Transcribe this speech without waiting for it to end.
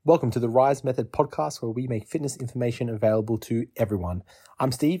Welcome to the Rise Method podcast, where we make fitness information available to everyone.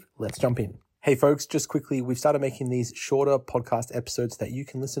 I'm Steve. Let's jump in. Hey folks, just quickly, we've started making these shorter podcast episodes that you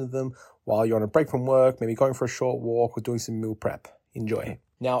can listen to them while you're on a break from work, maybe going for a short walk or doing some meal prep. Enjoy.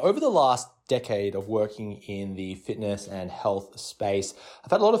 Now, over the last decade of working in the fitness and health space, I've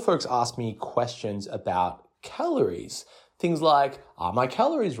had a lot of folks ask me questions about calories. Things like, are my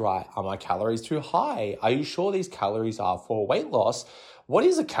calories right? Are my calories too high? Are you sure these calories are for weight loss? What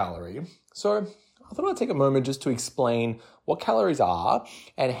is a calorie? So I thought I'd take a moment just to explain what calories are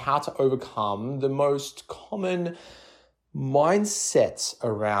and how to overcome the most common mindsets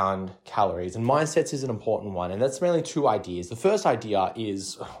around calories. And mindsets is an important one. And that's mainly two ideas. The first idea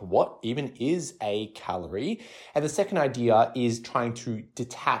is, what even is a calorie? And the second idea is trying to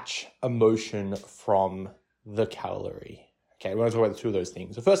detach emotion from the calorie. Okay, we're going to talk about the two of those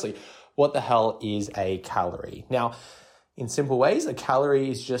things. So firstly, what the hell is a calorie? Now, in simple ways, a calorie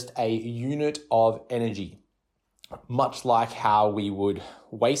is just a unit of energy. Much like how we would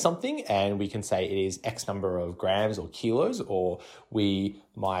weigh something and we can say it is X number of grams or kilos, or we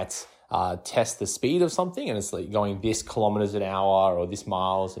might test the speed of something and it's like going this kilometers an hour or this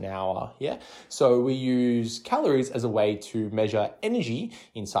miles an hour. Yeah. So we use calories as a way to measure energy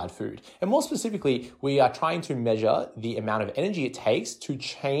inside food. And more specifically, we are trying to measure the amount of energy it takes to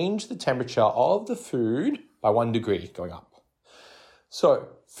change the temperature of the food by 1 degree going up. So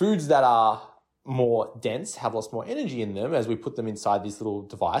foods that are more dense, have lots more energy in them, as we put them inside this little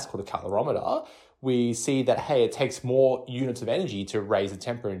device called a calorimeter, we see that, hey, it takes more units of energy to raise the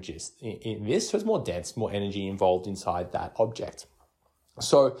temperature in this. So it's more dense, more energy involved inside that object.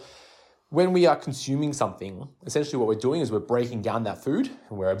 So when we are consuming something, essentially what we're doing is we're breaking down that food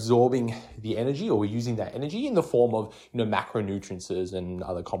and we're absorbing the energy, or we're using that energy in the form of, macronutrients and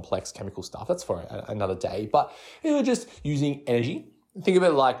other complex chemical stuff. That's for another day. But we're just using energy. Think of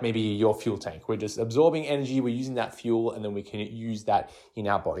it like maybe your fuel tank. We're just absorbing energy, we're using that fuel, and then we can use that in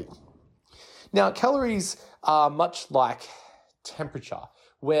our body. Now, calories are much like temperature,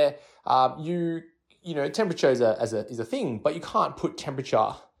 where temperature is a thing, but you can't put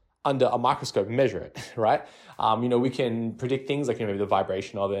temperature under a microscope and measure it, right? We can predict things like maybe the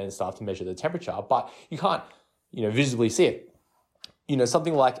vibration of it and stuff to measure the temperature, but you can't, visibly see it.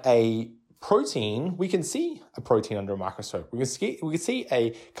 Something like a protein, we can see a protein under a microscope. We can see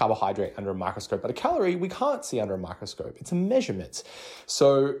a carbohydrate under a microscope, but a calorie we can't see under a microscope. It's a measurement.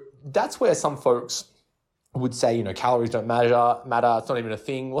 So that's where some folks would say, calories don't matter. It's not even a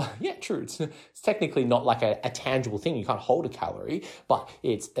thing. Well, yeah, true. It's technically not like a tangible thing. You can't hold a calorie, but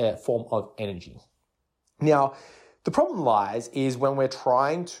it's a form of energy. Now, the problem lies is when we're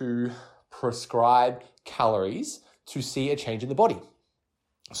trying to prescribe calories to see a change in the body.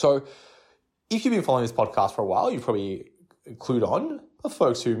 So if you've been following this podcast for a while, you've probably clued on, but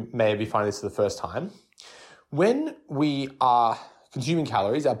folks who may be finding this for the first time, when we are consuming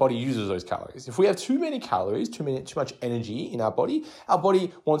calories, our body uses those calories. If we have too many calories, too much energy in our body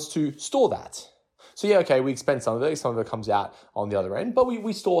wants to store that. So yeah, okay, we expend some of it comes out on the other end, but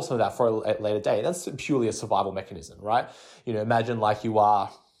we store some of that for a later day. That's purely a survival mechanism, right? Imagine like you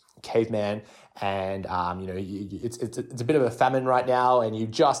are a caveman and, it's a bit of a famine right now and you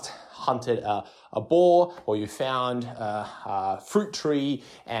just hunted a boar, or you found a fruit tree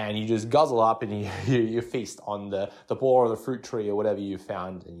and you just guzzle up and you feast on the boar or the fruit tree or whatever you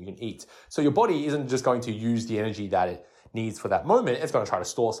found and you can eat. So your body isn't just going to use the energy that it needs for that moment. It's going to try to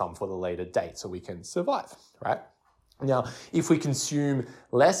store some for the later date so we can survive, right? Now, if we consume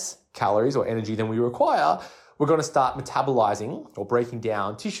less calories or energy than we require, we're going to start metabolizing or breaking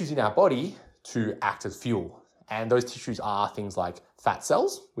down tissues in our body to act as fuel. And those tissues are things like fat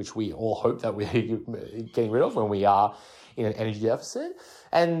cells, which we all hope that we're getting rid of when we are in an energy deficit.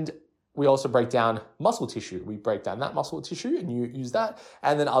 And we also break down muscle tissue. We break down that muscle tissue and you use that.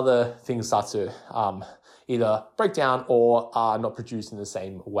 And then other things start to either break down or are not produced in the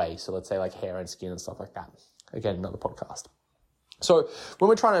same way. So let's say like hair and skin and stuff like that. Again, another podcast. So when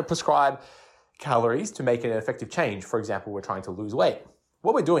we're trying to prescribe calories to make an effective change, for example, we're trying to lose weight,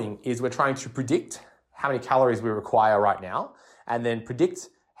 what we're doing is we're trying to predict how many calories we require right now, and then predict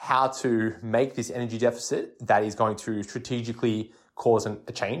how to make this energy deficit that is going to strategically cause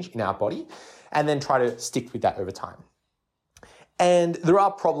a change in our body, and then try to stick with that over time. And there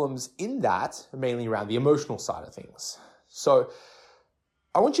are problems in that, mainly around the emotional side of things. So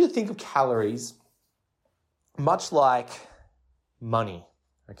I want you to think of calories much like money,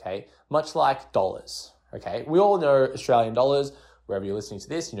 okay? Much like dollars, okay? We all know Australian dollars. wherever you're listening to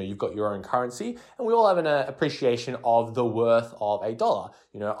this, you've got your own currency, and we all have an appreciation of the worth of a dollar.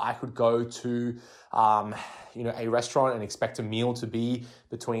 I could go to, a restaurant and expect a meal to be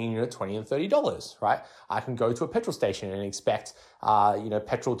between, $20 and $30, right? I can go to a petrol station and expect,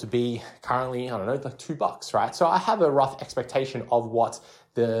 petrol to be currently, I don't know, like $2, right? So I have a rough expectation of what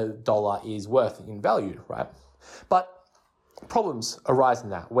the dollar is worth in value, right? But problems arise in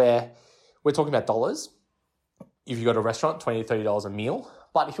that where we're talking about dollars. If you go to a restaurant, $20 to $30 a meal.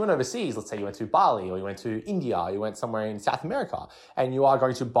 But if you went overseas, let's say you went to Bali or you went to India, or you went somewhere in South America, and you are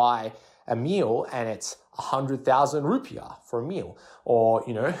going to buy a meal and it's 100,000 rupiah for a meal, or,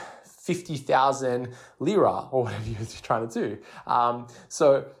 50,000 lira, or whatever you're trying to do.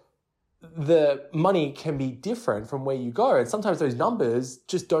 So the money can be different from where you go. And sometimes those numbers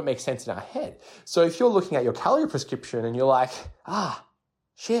just don't make sense in our head. So if you're looking at your calorie prescription and you're like,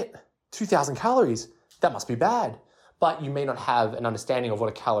 shit, 2,000 calories, that must be bad. But you may not have an understanding of what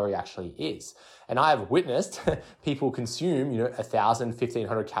a calorie actually is. And I have witnessed people consume, 1,000,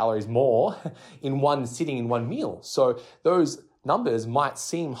 1,500 calories more in one sitting in one meal. So those numbers might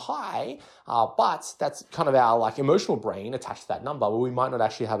seem high, but that's kind of our emotional brain attached to that number, where we might not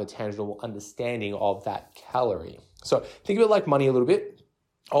actually have a tangible understanding of that calorie. So think of it like money a little bit.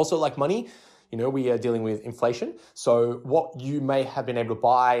 Also like money, we are dealing with inflation. So what you may have been able to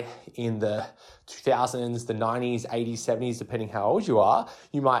buy in the 2000s, the 90s, 80s, 70s, depending how old you are,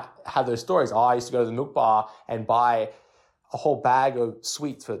 you might have those stories. I used to go to the milk bar and buy a whole bag of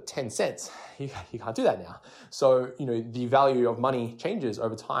sweets for 10 cents. You can't do that now. So, the value of money changes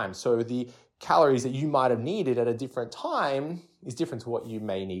over time. So the calories that you might have needed at a different time is different to what you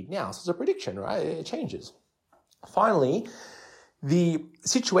may need now. So it's a prediction, right? It changes. Finally, the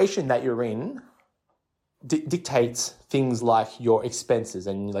situation that you're in dictates things like your expenses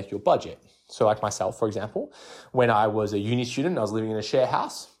and your budget. So like myself, for example, when I was a uni student, I was living in a share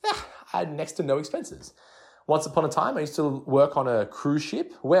house, I had next to no expenses. Once upon a time, I used to work on a cruise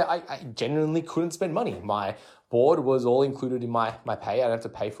ship where I genuinely couldn't spend money. My board was all included in my pay. I didn't have to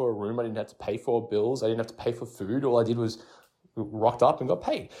pay for a room. I didn't have to pay for bills. I didn't have to pay for food. All I did was rocked up and got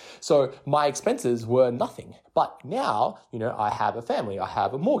paid. So my expenses were nothing. But now, I have a family, I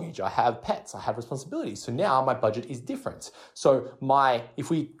have a mortgage, I have pets, I have responsibilities. So now my budget is different. So if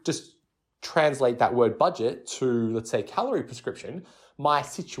we just translate that word budget to, let's say, calorie prescription, my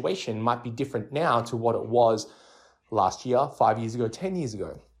situation might be different now to what it was last year, 5 years ago, 10 years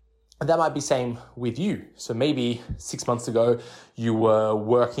ago. And that might be same with you. So maybe 6 months ago, you were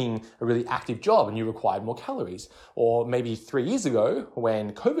working a really active job and you required more calories. Or maybe 3 years ago,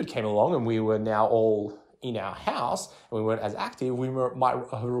 when COVID came along and we were now all in our house and we weren't as active, we might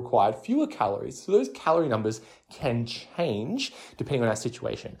have required fewer calories. So those calorie numbers can change depending on our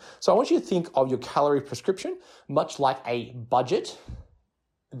situation. So I want you to think of your calorie prescription much like a budget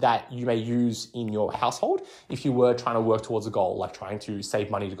that you may use in your household if you were trying to work towards a goal, like trying to save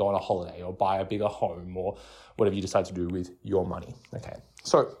money to go on a holiday or buy a bigger home or whatever you decide to do with your money. Okay,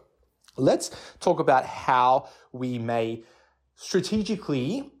 so let's talk about how we may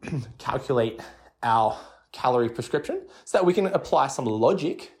strategically calculate our calorie prescription so that we can apply some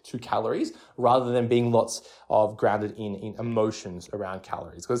logic to calories rather than being lots of grounded in emotions around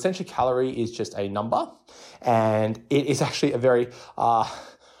calories. Because essentially calorie is just a number and it is actually a very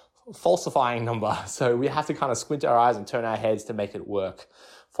falsifying number. So we have to kind of squint our eyes and turn our heads to make it work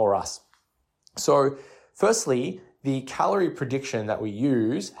for us. So firstly, the calorie prediction that we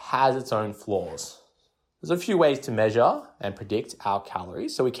use has its own flaws. There's a few ways to measure and predict our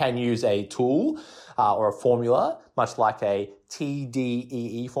calories. So we can use a tool or a formula, much like a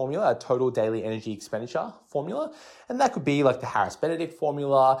TDEE formula, a total daily energy expenditure formula. And that could be like the Harris-Benedict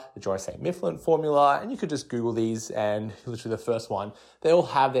formula, the Joy St. Mifflin formula, and you could just Google these and literally the first one. They all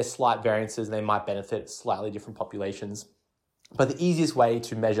have their slight variances and they might benefit slightly different populations. But the easiest way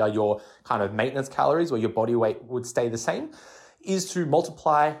to measure your kind of maintenance calories, where your body weight would stay the same, is to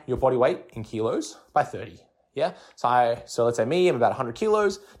multiply your body weight in kilos by 30. Yeah. So let's say me, I'm about 100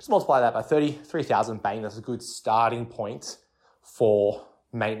 kilos. Just multiply that by 30, 3,000. Bang. That's a good starting point for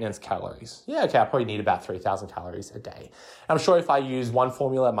maintenance calories. Yeah. Okay. I probably need about 3,000 calories a day. I'm sure if I use one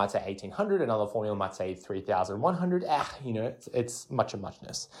formula, it might say 1,800. Another formula might say 3,100. It's much of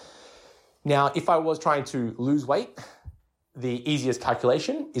muchness. Now, if I was trying to lose weight, the easiest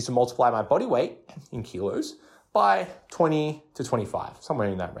calculation is to multiply my body weight in kilos by 20 to 25, somewhere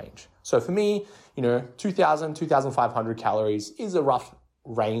in that range. So for me, 2,000, 2,500 calories is a rough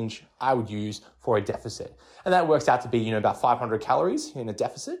range I would use for a deficit. And that works out to be, about 500 calories in a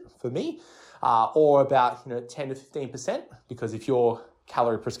deficit for me, or about, 10 to 15%, because if your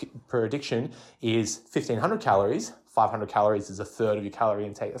calorie prediction is 1,500 calories, 500 calories is a third of your calorie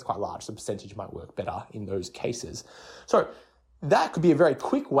intake. That's quite large. The percentage might work better in those cases. So that could be a very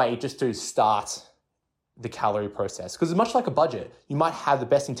quick way just to start the calorie process, because it's much like a budget. You might have the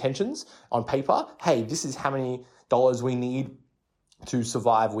best intentions on paper. Hey, this is how many dollars we need to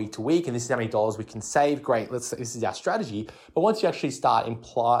survive week to week, and this is how many dollars we can save. Great, this is our strategy. But once you actually start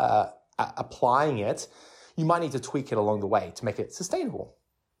applying it, you might need to tweak it along the way to make it sustainable.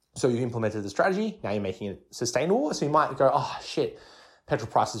 So you implemented the strategy, now you're making it sustainable. So you might go, oh shit, petrol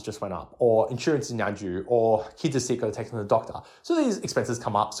prices just went up, or insurance is now due, or kids are sick, got to take them to the doctor. So these expenses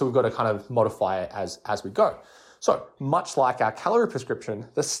come up, so we've got to kind of modify it as we go. So much like our calorie prescription,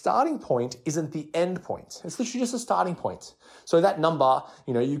 the starting point isn't the end point. It's literally just a starting point. So that number,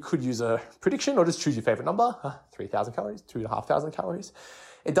 you could use a prediction or just choose your favorite number, 3,000 calories, 2,500 calories.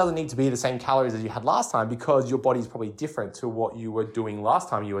 It doesn't need to be the same calories as you had last time, because your body's probably different to what you were doing last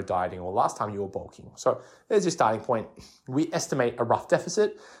time you were dieting or last time you were bulking. So there's your starting point. We estimate a rough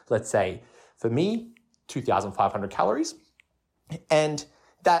deficit, let's say for me, 2,500 calories. And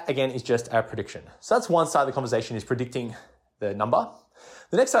that again is just a prediction. So that's one side of the conversation, is predicting the number.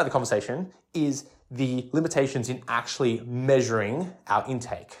 The next side of the conversation is the limitations in actually measuring our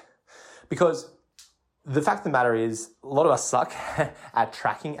intake. Because the fact of the matter is, a lot of us suck at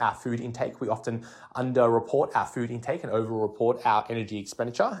tracking our food intake. We often under-report our food intake and over-report our energy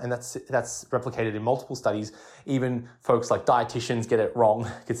expenditure. And that's replicated in multiple studies. Even folks like dietitians get it wrong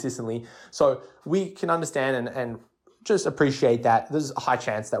consistently. So we can understand and just appreciate that there's a high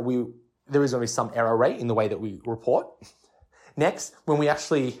chance that there is going to be some error rate in the way that we report. Next, when we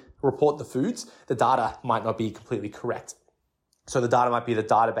actually report the foods, the data might not be completely correct. So the data might be the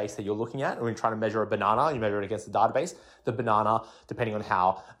database that you're looking at. And when you're trying to measure a banana, you measure it against the database. The banana, depending on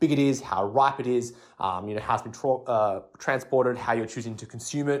how big it is, how ripe it is, how it's been transported, how you're choosing to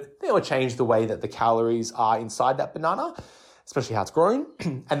consume it, they will change the way that the calories are inside that banana, especially how it's grown,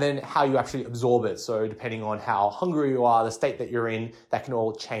 and then how you actually absorb it. So depending on how hungry you are, the state that you're in, that can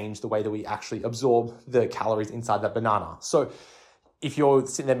all change the way that we actually absorb the calories inside that banana. So if you're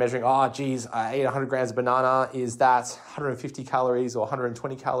sitting there measuring, I ate 100 grams of banana, is that 150 calories or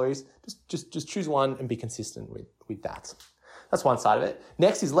 120 calories? Just choose one and be consistent with that. That's one side of it.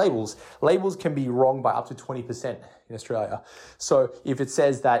 Next is labels. Labels can be wrong by up to 20% in Australia. So if it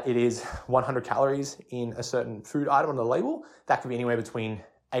says that it is 100 calories in a certain food item on the label, that could be anywhere between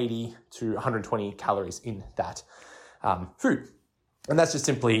 80 to 120 calories in that food. And that's just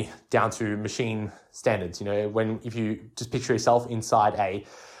simply down to machine standards. If you just picture yourself inside a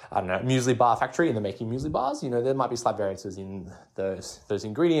muesli bar factory and they're making muesli bars, there might be slight variances in those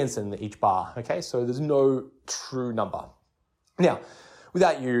ingredients and each bar. Okay. So there's no true number. Now,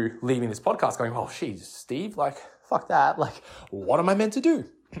 without you leaving this podcast going, oh, geez, Steve, fuck that. What am I meant to do?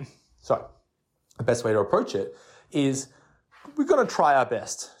 So the best way to approach it is we've got to try our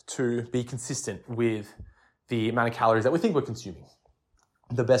best to be consistent with the amount of calories that we think we're consuming.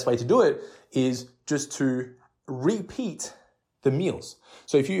 The best way to do it is just to repeat the meals.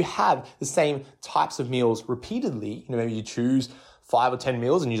 So if you have the same types of meals repeatedly, maybe you choose 5 or 10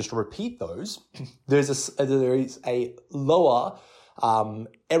 meals and you just repeat those, there is a lower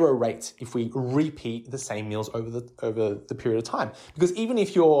error rate if we repeat the same meals over the period of time. Because even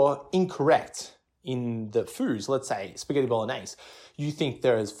if you're incorrect in the foods, let's say spaghetti bolognese, you think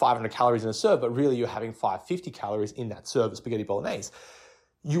there is 500 calories in a serve, but really you're having 550 calories in that serve of spaghetti bolognese.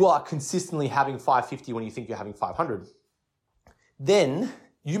 You are consistently having 550 when you think you're having 500. Then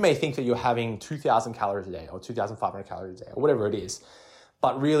you may think that you're having 2,000 calories a day or 2,500 calories a day or whatever it is,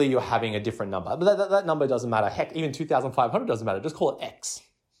 but really you're having a different number. But that number doesn't matter. Heck, even 2,500 doesn't matter. Just call it X.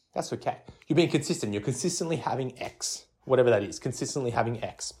 That's okay. You're being consistent. You're consistently having X, whatever that is, consistently having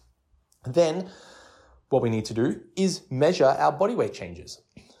X. Then what we need to do is measure our body weight changes.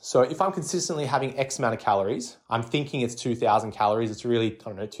 So if I'm consistently having X amount of calories, I'm thinking it's 2,000 calories. It's really,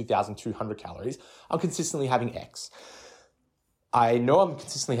 2,200 calories. I'm consistently having X. I know I'm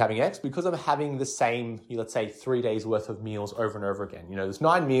consistently having X because I'm having the same, let's say 3 days worth of meals over and over again. There's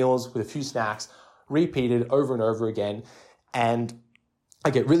 9 meals with a few snacks repeated over and over again. And I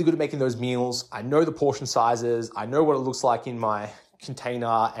get really good at making those meals. I know the portion sizes. I know what it looks like in my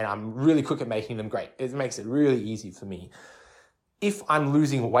container, and I'm really quick at making them great. It makes it really easy for me. If I'm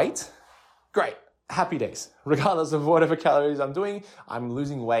losing weight, great, happy days. Regardless of whatever calories I'm doing, I'm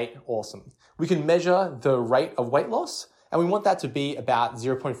losing weight, awesome. We can measure the rate of weight loss, and we want that to be about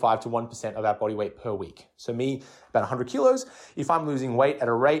 0.5 to 1% of our body weight per week. So me, about 100 kilos. If I'm losing weight at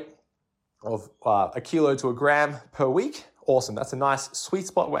a rate of a kilo to a gram per week, awesome. That's a nice sweet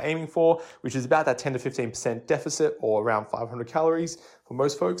spot we're aiming for, which is about that 10 to 15% deficit, or around 500 calories for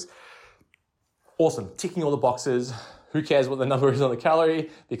most folks. Awesome, ticking all the boxes. Who cares what the number is on the calorie,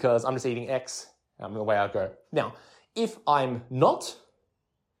 because I'm just eating X and away I go. Now, if I'm not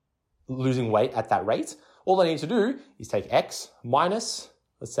losing weight at that rate, all I need to do is take X minus,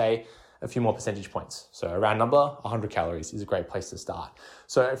 let's say, a few more percentage points. So a round number, 100 calories is a great place to start.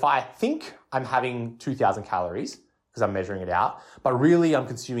 So if I think I'm having 2,000 calories, because I'm measuring it out, but really I'm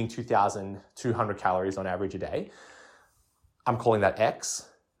consuming 2,200 calories on average a day, I'm calling that X.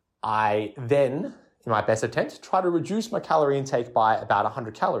 I then, in my best attempt, try to reduce my calorie intake by about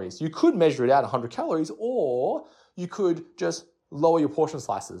 100 calories. You could measure it out 100 calories, or you could just lower your portion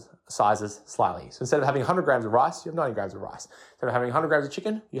sizes slightly. So instead of having 100 grams of rice, you have 90 grams of rice. Instead of having 100 grams of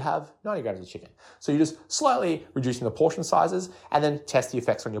chicken, you have 90 grams of chicken. So you're just slightly reducing the portion sizes and then test the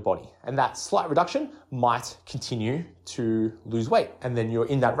effects on your body. And that slight reduction might continue to lose weight. And then you're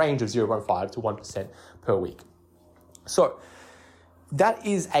in that range of 0.5 to 1% per week. So that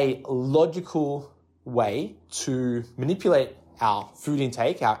is a logical way to manipulate our food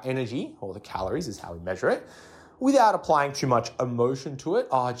intake, our energy, or the calories is how we measure it, without applying too much emotion to it.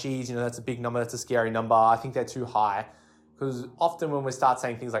 Oh, geez, that's a big number. That's a scary number. I think they're too high. Because often when we start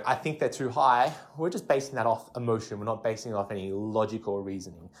saying things like, I think they're too high, we're just basing that off emotion. We're not basing it off any logical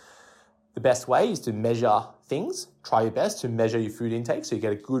reasoning. The best way is to measure things. Try your best to measure your food intake so you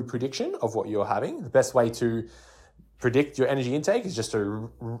get a good prediction of what you're having. The best way to predict your energy intake is just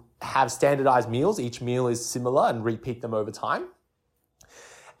to have standardized meals. Each meal is similar and repeat them over time.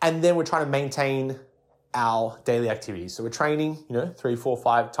 And then we're trying to maintain our daily activities. So we're training, 3, 4,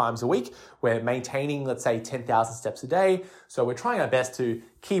 5 times a week. We're maintaining, let's say, 10,000 steps a day. So we're trying our best to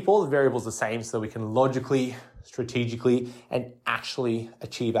keep all the variables the same so that we can logically, strategically, and actually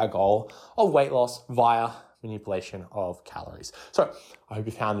achieve our goal of weight loss via manipulation of calories. So I hope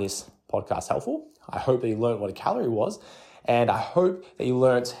you found this podcast helpful. I hope that you learned what a calorie was, and I hope that you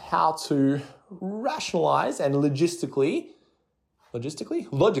learned how to rationalize and logically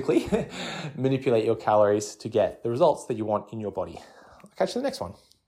manipulate your calories to get the results that you want in your body. I'll catch you in the next one.